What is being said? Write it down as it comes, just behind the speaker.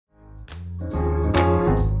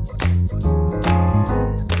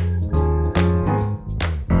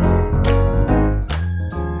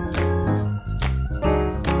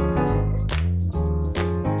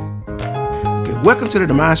Welcome to the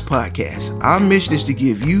Demise Podcast. Our mission is to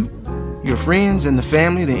give you, your friends, and the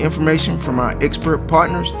family the information from our expert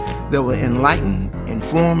partners that will enlighten,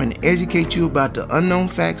 inform, and educate you about the unknown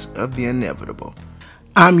facts of the inevitable.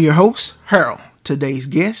 I'm your host, Harold. Today's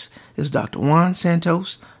guest is Dr. Jaun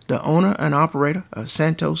Santos, the owner and operator of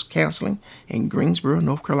Santos Counseling in Greensboro,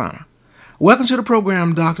 North Carolina. Welcome to the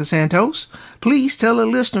program, Dr. Santos. Please tell the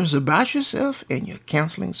listeners about yourself and your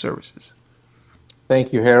counseling services.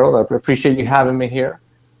 Thank you, Harold. I appreciate you having me here.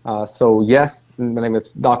 Yes, my name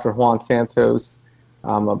is Dr. Jaun Santos.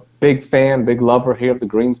 I'm a big fan, big lover here of the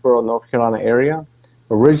Greensboro, North Carolina area.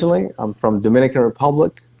 Originally, I'm from Dominican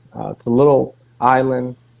Republic. It's a little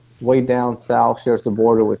island way down south, shares the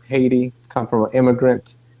border with Haiti. Come from an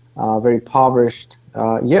immigrant, very impoverished,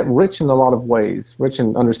 yet rich in a lot of ways, rich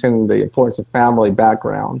in understanding the importance of family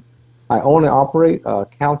background. I own and operate a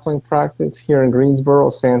counseling practice here in Greensboro,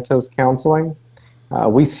 Santos Counseling.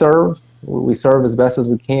 We serve as best as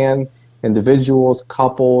we can, individuals,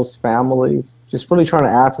 couples, families, just really trying to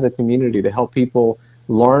add to the community to help people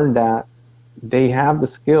learn that they have the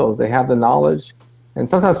skills, they have the knowledge, and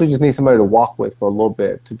sometimes we just need somebody to walk with for a little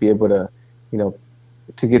bit to be able to,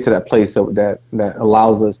 to get to that place that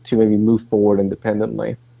allows us to maybe move forward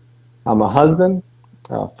independently. I'm a husband,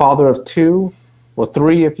 father of two, well,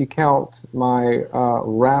 three if you count my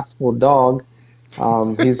rascal dog. He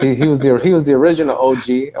was the original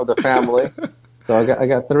OG of the family, so I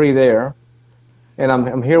got three there, and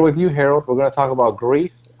I'm here with you, Harold. We're going to talk about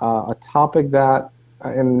grief, a topic that,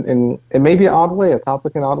 in it may be an odd way,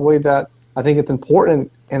 that I think it's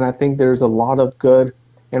important, and I think there's a lot of good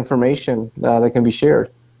information that can be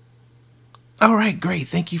shared. All right, great.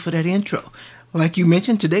 Thank you for that intro. Like you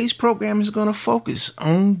mentioned, today's program is going to focus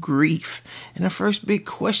on grief, and the first big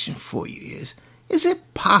question for you is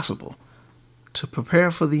it possible to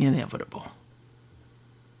prepare for the inevitable?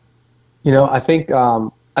 I think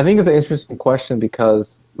it's an interesting question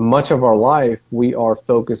because much of our life we are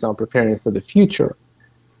focused on preparing for the future.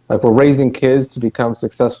 Like we're raising kids to become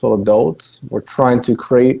successful adults. We're trying to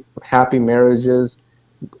create happy marriages,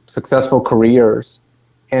 successful careers.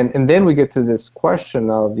 And then we get to this question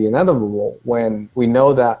of the inevitable when we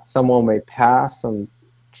know that someone may pass, some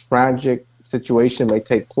tragic situation may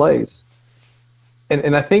take place.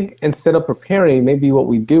 And I think instead of preparing, maybe what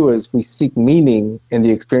we do is we seek meaning in the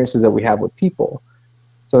experiences that we have with people.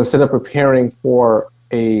 So instead of preparing for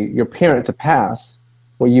your parent to pass,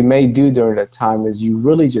 what you may do during that time is you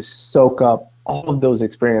really just soak up all of those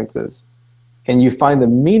experiences and you find the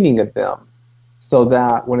meaning of them so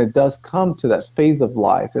that when it does come to that phase of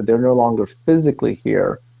life that they're no longer physically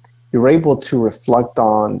here, you're able to reflect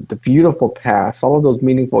on the beautiful past, all of those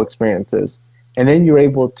meaningful experiences. And then you're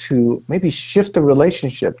able to maybe shift the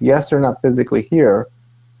relationship. Yes, they're not physically here,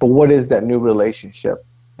 but what is that new relationship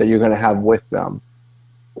that you're going to have with them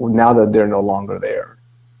now that they're no longer there?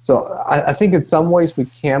 So I think in some ways we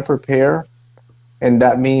can prepare, and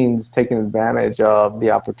that means taking advantage of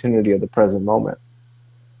the opportunity of the present moment.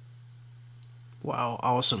 Wow,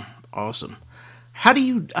 awesome. How do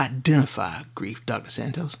you identify grief, Dr.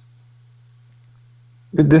 Santos?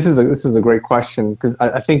 This is a great question because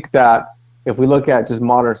I think that if we look at just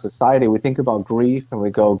modern society, we think about grief and we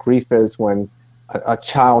go, grief is when a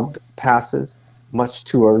child passes much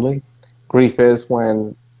too early. Grief is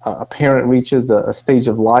when a parent reaches a stage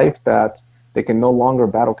of life that they can no longer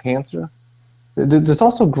battle cancer. There's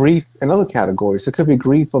also grief in other categories. It could be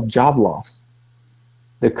grief of job loss.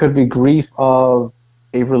 There could be grief of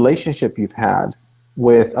a relationship you've had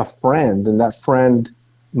with a friend and that friend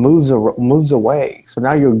moves away. So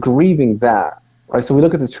now you're grieving that. Right, so we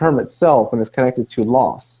look at the term itself and it's connected to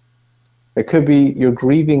loss. It could be you're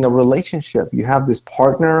grieving a relationship. You have this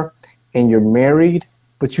partner and you're married,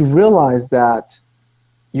 but you realize that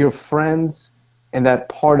your friends and that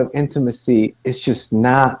part of intimacy is just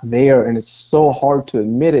not there, and it's so hard to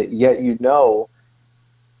admit it, yet you know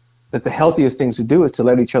that the healthiest thing to do is to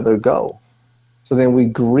let each other go. So then we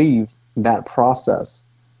grieve that process.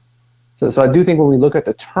 So I do think when we look at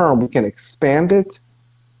the term, we can expand it,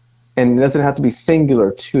 and it doesn't have to be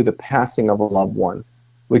singular to the passing of a loved one.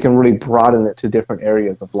 We can really broaden it to different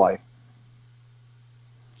areas of life.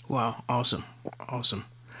 Wow, awesome.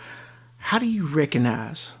 How do you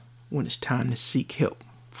recognize when it's time to seek help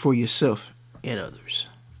for yourself and others?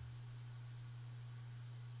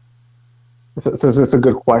 So it's a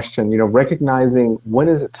good question. Recognizing when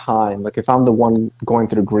is it time, like if I'm the one going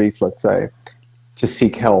through grief, let's say, to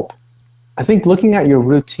seek help. I think looking at your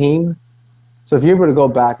routine So if you were to go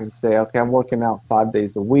back and say, okay, I'm working out 5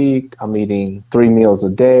 days a week, I'm eating 3 meals a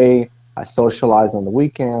day, I socialize on the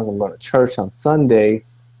weekends, I'm going to church on Sunday,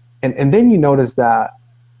 and then you notice that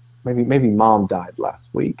maybe mom died last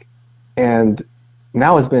week, and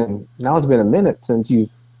now it's been a minute since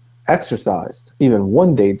you've exercised even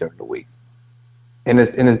one day during the week, and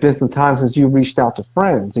it's been some time since you reached out to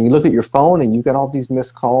friends, and you look at your phone and you got all these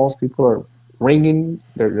missed calls, people are ringing,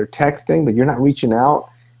 they're texting, but you're not reaching out,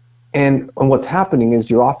 and what's happening is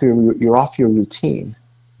you're off your routine.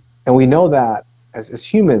 And we know that as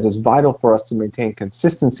humans, it's vital for us to maintain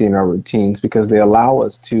consistency in our routines because they allow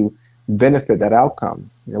us to benefit that outcome.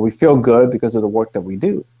 We feel good because of the work that we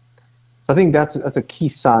do. So I think that's a key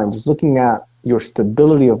sign, just looking at your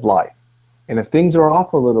stability of life. And if things are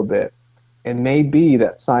off a little bit, it may be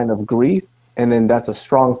that sign of grief, and then that's a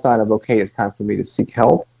strong sign of, okay, it's time for me to seek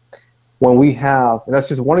help. When we have, and that's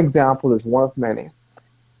just one example, there's one of many.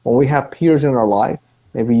 When we have peers in our life,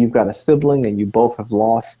 maybe you've got a sibling and you both have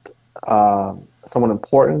lost someone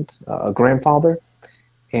important, a grandfather,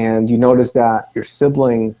 and you notice that your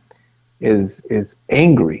sibling is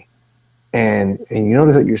angry, and you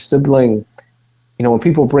notice that your sibling, when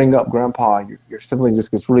people bring up grandpa, your sibling just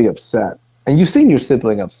gets really upset. And you've seen your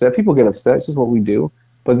sibling upset. People get upset, it's just what we do,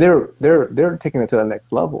 but they're taking it to the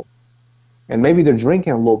next level. And maybe they're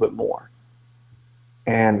drinking a little bit more.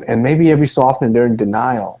 And maybe every so often they're in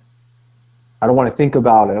denial. I don't want to think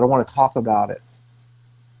about it. I don't want to talk about it.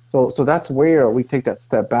 So that's where we take that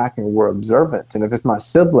step back and we're observant. And if it's my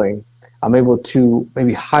sibling, I'm able to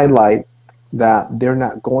maybe highlight that they're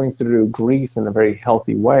not going through grief in a very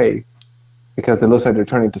healthy way because it looks like they're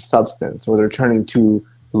turning to substance, or they're turning to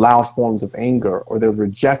loud forms of anger, or they're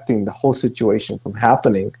rejecting the whole situation from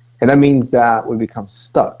happening. And that means that we become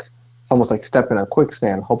stuck. It's almost like stepping on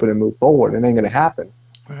quicksand, hoping to move forward. It ain't going to happen.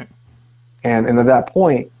 Right. And at that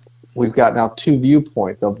point, we've got now two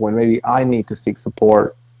viewpoints of when maybe I need to seek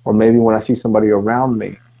support, or maybe when I see somebody around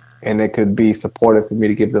me, and it could be supportive for me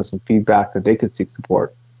to give them some feedback that they could seek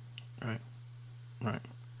support. Right. Right.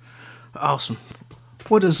 Awesome.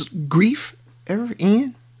 What does grief ever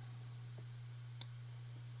end?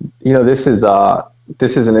 This is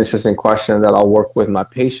an interesting question that I'll work with my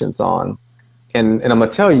patients on, and I'm gonna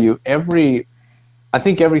tell you, I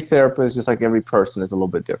think every therapist, just like every person, is a little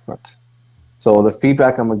bit different. So the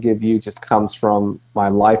feedback I'm gonna give you just comes from my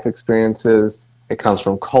life experiences. It comes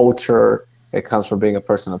from culture. It comes from being a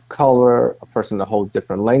person of color, a person that holds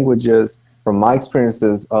different languages, from my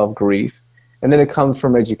experiences of grief, and then it comes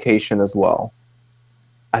from education as well.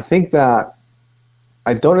 I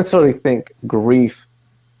don't necessarily think grief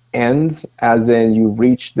ends as in you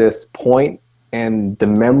reach this point and the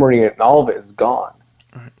memory and all of it is gone.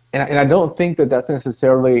 Right. And I don't think that that's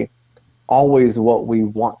necessarily always what we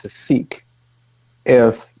want to seek.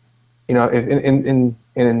 If again,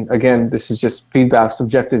 this is just feedback,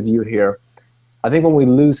 subjective view here. I think when we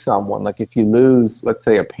lose someone, like if you lose, let's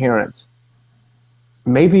say, a parent,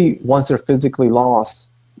 maybe once they're physically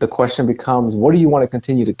lost, the question becomes, what do you want to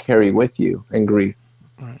continue to carry with you in grief?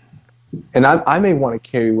 Right. And I may want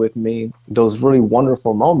to carry with me those really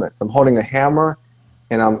wonderful moments. I'm holding a hammer,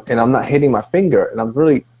 and I'm not hitting my finger, and I'm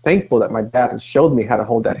really thankful that my dad has showed me how to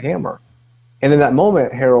hold that hammer. And in that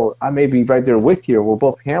moment, Harold, I may be right there with you. We're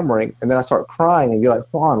both hammering, and then I start crying, and you're like,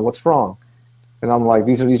 Juan, what's wrong? And I'm like,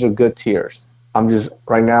 these are good tears. I'm just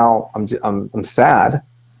right now. I'm sad,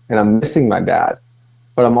 and I'm missing my dad,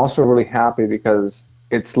 but I'm also really happy because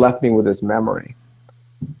it's left me with this memory.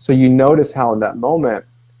 So you notice how in that moment,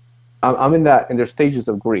 I'm in that, and there's stages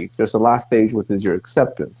of grief. There's the last stage, which is your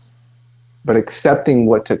acceptance. But accepting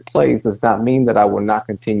what took place does not mean that I will not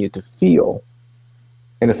continue to feel.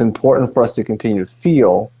 And it's important for us to continue to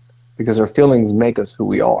feel because our feelings make us who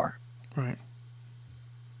we are. Right.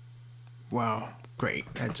 Wow.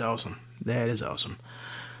 Great. That's awesome. That is awesome.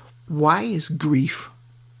 Why is grief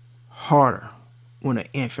harder when an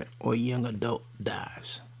infant or a young adult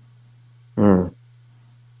dies?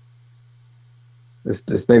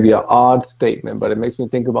 This may be an odd statement, but it makes me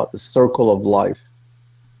think about the circle of life,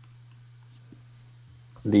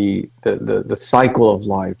 the cycle of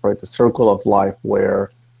life, right? The circle of life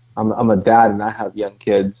where I'm a dad and I have young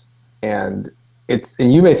kids, and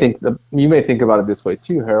you may think about it this way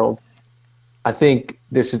too, Harold. I think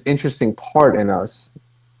there's this interesting part in us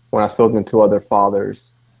when I've spoken to other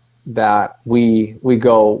fathers that we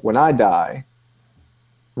go when I die,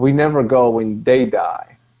 we never go when they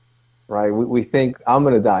die, right? We think I'm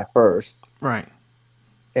going to die first, Right.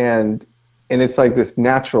 and it's like this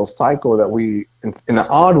natural cycle that we, in an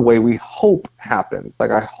odd way, we hope happens.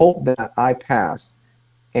 Like I hope that I pass,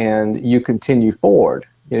 and you continue forward.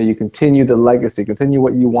 You continue the legacy, continue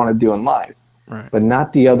what you want to do in life. Right. but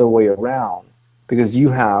not the other way around, because you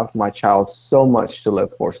have, my child, so much to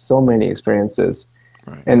live for, so many experiences.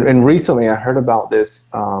 Right. And recently I heard about this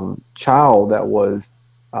child that was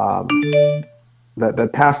um, that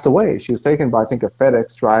passed away. She was taken by, I think, a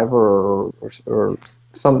FedEx driver or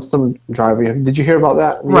some driver. Did you hear about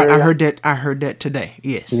that in the Right. I area? heard that. I heard that today.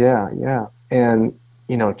 Yes. Yeah, yeah. And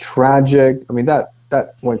tragic. I mean, that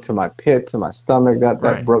went to my pit, to my stomach. That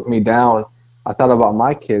Right. broke me down. I thought about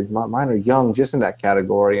my kids. Mine are young, just in that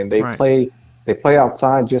category, and Right. they play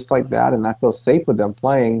outside just like that, and I feel safe with them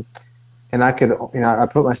playing. And I could, I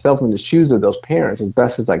put myself in the shoes of those parents as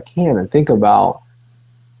best as I can, and think about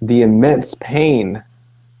the immense pain.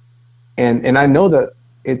 And I know that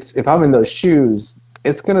it's if I'm in those shoes,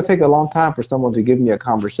 it's going to take a long time for someone to give me a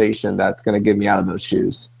conversation that's going to get me out of those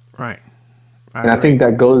shoes. Right. I And I agree. think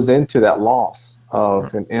that goes into that loss Right.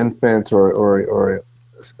 of an infant or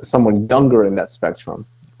someone younger in that spectrum.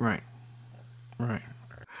 Right. Right.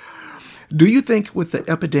 Do you think with the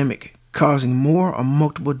epidemic causing more or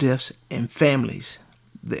multiple deaths in families,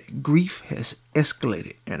 that grief has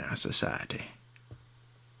escalated in our society?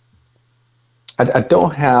 I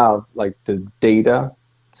don't have like the data,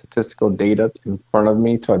 statistical data in front of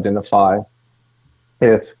me to identify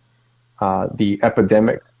if the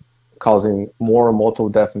epidemic causing more or multiple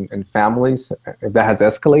deaths in families, if that has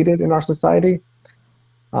escalated in our society.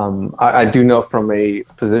 I do know from a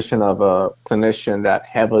position of a clinician that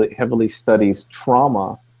heavily studies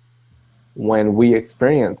trauma. When we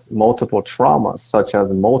experience multiple traumas, such as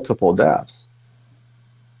multiple deaths,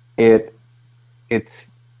 it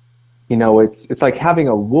it's it's like having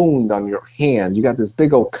a wound on your hand. You got this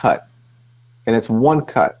big old cut, and it's one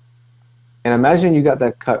cut. And imagine you got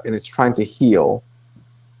that cut and it's trying to heal,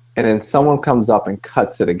 and then someone comes up and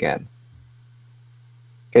cuts it again.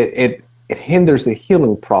 It hinders the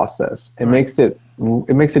healing process. Right.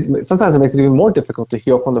 Sometimes it makes it even more difficult to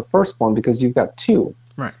heal from the first one because you've got two.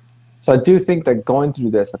 Right. So I do think that going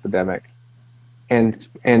through this epidemic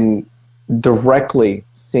and directly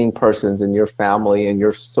seeing persons in your family and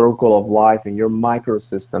your circle of life and your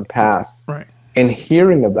microsystem pass Right. and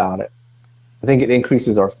hearing about it, I think it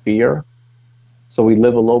increases our fear. So we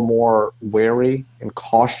live a little more wary and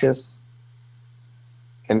cautious.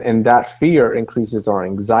 And that fear increases our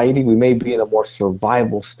anxiety. We may be in a more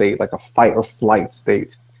survival state, like a fight or flight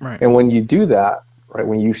state. Right. And when you do that, right,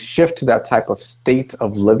 when you shift to that type of state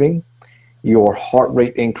of living, your heart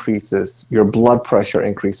rate increases, your blood pressure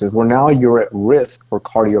increases, where now you're at risk for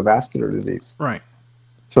cardiovascular disease. Right.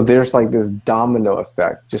 So there's like this domino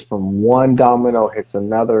effect, just from one domino hits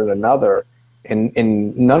another and another, and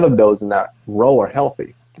none of those in that row are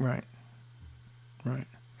healthy. Right. Right.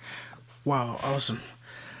 Wow. Awesome.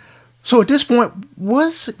 So at this point,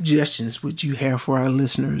 what suggestions would you have for our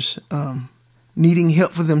listeners needing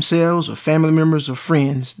help for themselves or family members or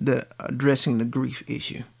friends that are addressing the grief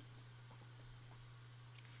issue?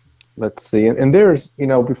 Let's see. And there's,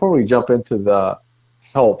 before we jump into the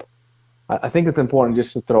help, I think it's important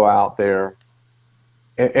just to throw out there,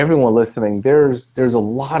 everyone listening, there's a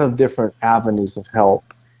lot of different avenues of help.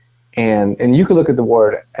 And you can look at the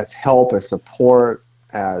word as help, as support,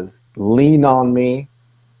 as lean on me.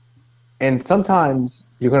 And sometimes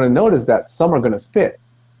you're going to notice that some are going to fit.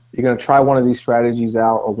 You're going to try one of these strategies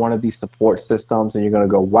out or one of these support systems, and you're going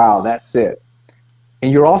to go, wow, that's it.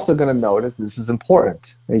 And you're also going to notice, this is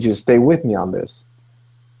important, and you just stay with me on this.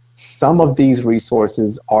 Some of these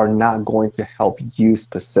resources are not going to help you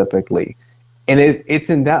specifically. And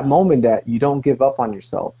it's in that moment that you don't give up on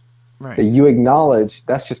yourself. Right. That you acknowledge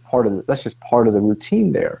that's just part of the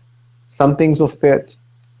routine there. Some things will fit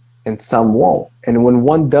and some won't. And when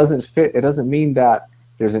one doesn't fit, it doesn't mean that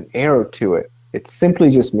there's an error to it. It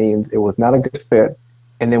simply just means it was not a good fit,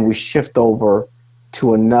 and then we shift over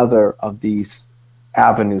to another of these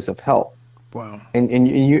avenues of help. Wow. And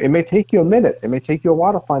it may take you a minute. It may take you a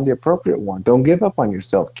while to find the appropriate one. Don't give up on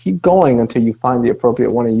yourself. Keep going until you find the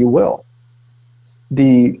appropriate one, and you will.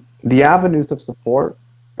 The avenues of support,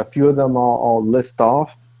 a few of them I'll list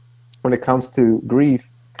off when it comes to grief,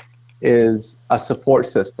 is a support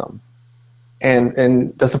system.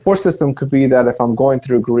 And the support system could be that if I'm going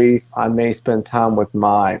through grief, I may spend time with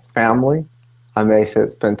my family. I may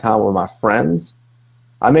spend time with my friends.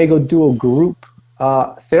 I may go do a group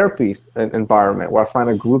therapy environment where I find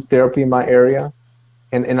a group therapy in my area,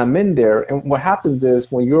 and I'm in there. And what happens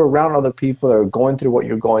is when you're around other people that are going through what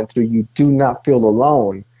you're going through, you do not feel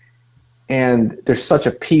alone. And there's such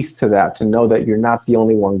a peace to that, to know that you're not the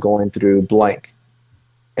only one going through blank.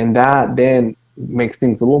 And that then makes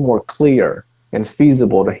things a little more clear and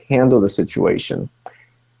feasible to handle the situation.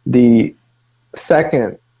 The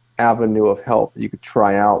second avenue of help that you could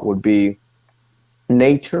try out would be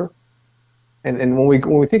nature, and when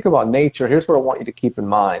we think about nature, here's what I want you to keep in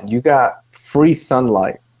mind. You got free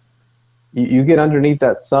sunlight. You get underneath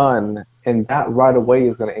that sun, and that right away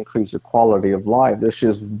is going to increase your quality of life. There's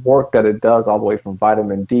just work that it does all the way from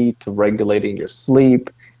vitamin D to regulating your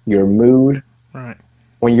sleep, your mood. Right.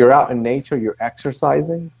 When you're out in nature, you're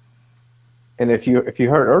exercising. And if you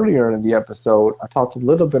heard earlier in the episode, I talked a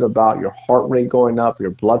little bit about your heart rate going up,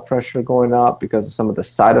 your blood pressure going up because of some of the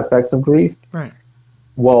side effects of grief. Right.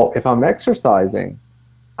 Well, if I'm exercising,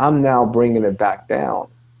 I'm now bringing it back down.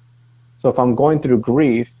 So if I'm going through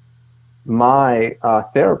grief, my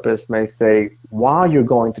therapist may say, while you're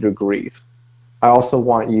going through grief, I also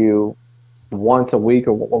want you once a week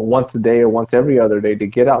or once a day or once every other day to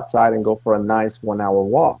get outside and go for a nice 1 hour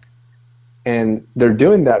walk. And they're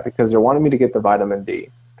doing that because they're wanting me to get the vitamin D.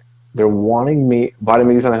 Vitamin D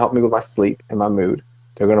is going to help me with my sleep and my mood.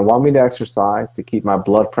 They're going to want me to exercise to keep my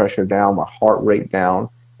blood pressure down, my heart rate down,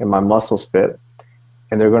 and my muscles fit.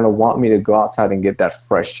 And they're going to want me to go outside and get that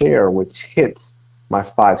fresh air, which hits my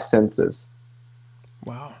five senses.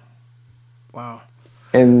 Wow. Wow.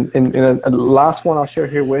 And a last one I'll share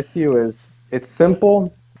here with you is it's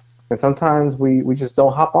simple, and sometimes we just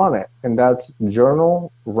don't hop on it, and that's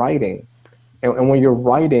journal writing. And when you're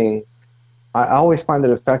writing, I always find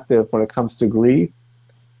it effective when it comes to grief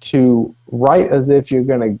to write as if you're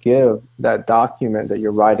going to give that document that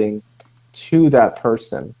you're writing to that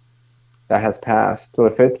person that has passed. So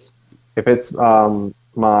if it's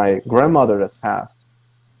my grandmother that's passed,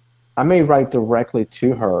 I may write directly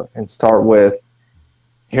to her and start with,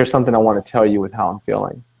 here's something I want to tell you with how I'm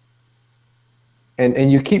feeling.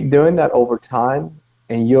 And you keep doing that over time,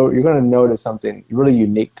 and you're going to notice something really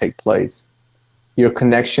unique take place. Your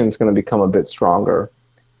connection is going to become a bit stronger.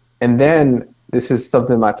 And then this is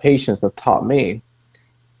something my patients have taught me.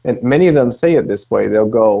 And many of them say it this way. They'll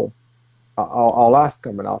go, I'll ask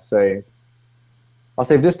them and I'll say,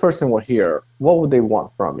 if this person were here, what would they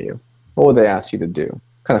want from you? What would they ask you to do?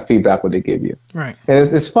 What kind of feedback would they give you? Right. And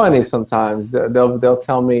it's funny sometimes. They'll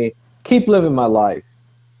tell me, keep living my life.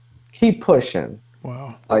 Keep pushing.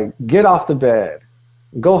 Wow. Like, get off the bed.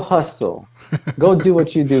 Go hustle. Go do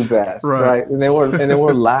what you do best. Right. And then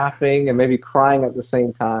we're laughing and maybe crying at the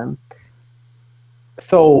same time.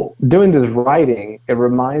 So doing this writing, it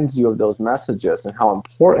reminds you of those messages and how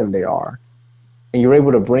important they are. And you're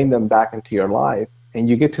able to bring them back into your life. And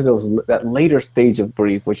you get to that later stage of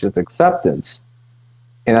grief, which is acceptance.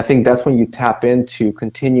 And I think that's when you tap into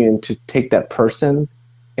continuing to take that person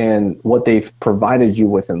and what they've provided you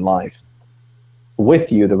with in life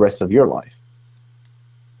with you the rest of your life.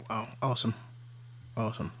 Wow. Awesome.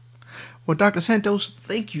 Awesome. Well, Dr. Santos,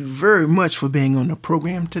 thank you very much for being on the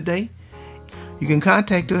program today. You can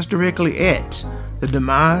contact us directly at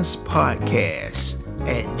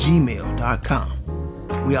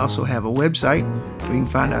thedemisepodcast@gmail.com. We also have a website where you can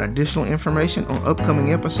find out additional information on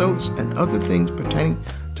upcoming episodes and other things pertaining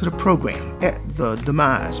to the program at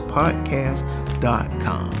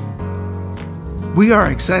thedemisepodcast.com. We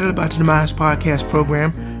are excited about the Demise Podcast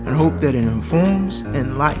program and hope that it informs,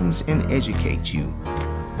 enlightens, and educates you.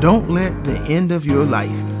 Don't let the end of your life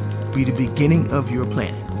be the beginning of your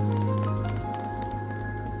planet.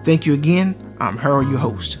 Thank you again. I'm Harold, your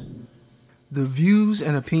host. The views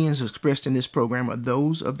and opinions expressed in this program are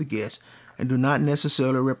those of the guests and do not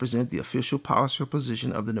necessarily represent the official policy or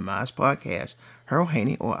position of the Demise Podcast, Harold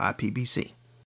Haney, or IPBC.